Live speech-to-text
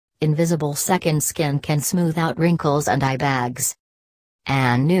invisible second skin can smooth out wrinkles and eye bags.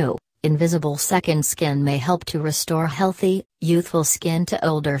 And new, invisible second skin may help to restore healthy, youthful skin to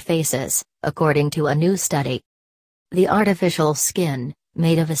older faces, according to a new study. The artificial skin,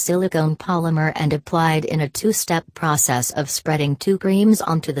 made of a silicone polymer and applied in a two-step process of spreading two creams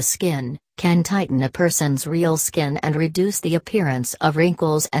onto the skin, can tighten a person's real skin and reduce the appearance of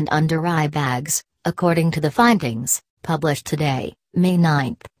wrinkles and under-eye bags, according to the findings, published today, May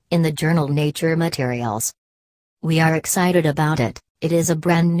 9, in the journal Nature Materials. "We are excited about it. It is a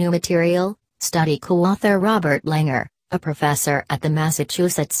brand new material," study co-author Robert Langer, a professor at the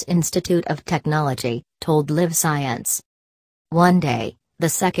Massachusetts Institute of Technology, told Live Science. "One day, the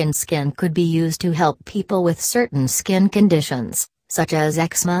second skin could be used to help people with certain skin conditions, such as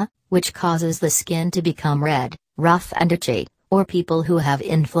eczema, which causes the skin to become red, rough and itchy, or people who have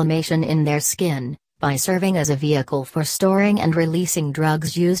inflammation in their skin, by serving as a vehicle for storing and releasing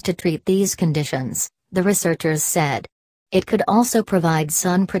drugs used to treat these conditions," the researchers said. It could also provide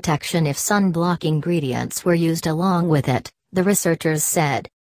sun protection if sun-block ingredients were used along with it, the researchers said.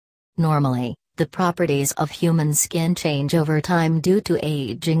 Normally, the properties of human skin change over time due to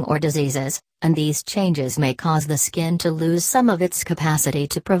aging or diseases, and these changes may cause the skin to lose some of its capacity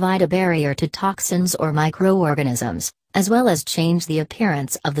to provide a barrier to toxins or microorganisms, as well as change the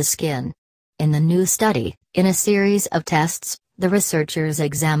appearance of the skin. In the new study, in a series of tests, the researchers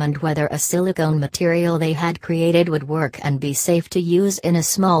examined whether a silicone material they had created would work and be safe to use in a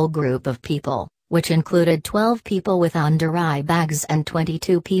small group of people, which included 12 people with under-eye bags and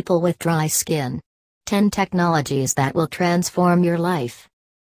 22 people with dry skin. 10 technologies that will transform your life.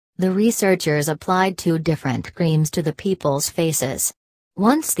 The researchers applied 2 different creams to the people's faces.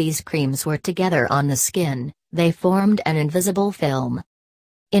 Once these creams were together on the skin, they formed an invisible film.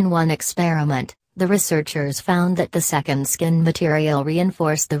 In one experiment, the researchers found that the second skin material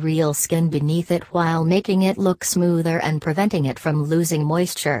reinforced the real skin beneath it while making it look smoother and preventing it from losing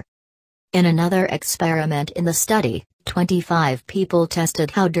moisture. In another experiment in the study, 25 people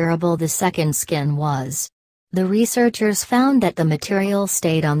tested how durable the second skin was. The researchers found that the material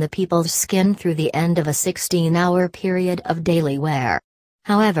stayed on the people's skin through the end of a 16-hour period of daily wear.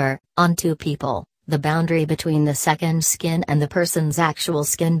 However, on 2 people, the boundary between the second skin and the person's actual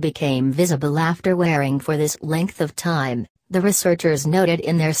skin became visible after wearing for this length of time, the researchers noted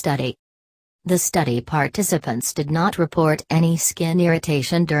in their study. The study participants did not report any skin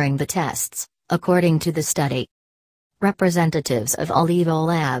irritation during the tests, according to the study. Representatives of Olivo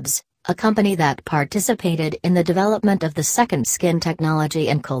Labs, a company that participated in the development of the second skin technology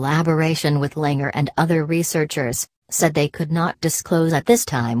in collaboration with Langer and other researchers, said they could not disclose at this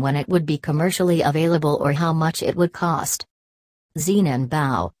time when it would be commercially available or how much it would cost. Zenan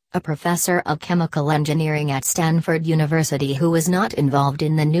Bao, a professor of chemical engineering at Stanford University who was not involved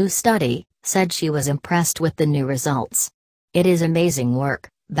in the new study, said she was impressed with the new results. "It is amazing work,"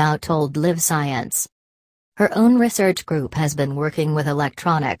 Bao told Live Science. Her own research group has been working with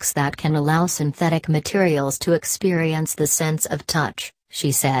electronics that can allow synthetic materials to experience the sense of touch,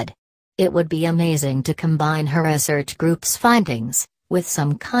 she said. It would be amazing to combine her research group's findings with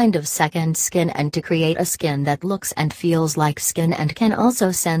some kind of second skin and to create a skin that looks and feels like skin and can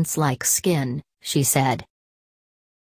also sense like skin, she said.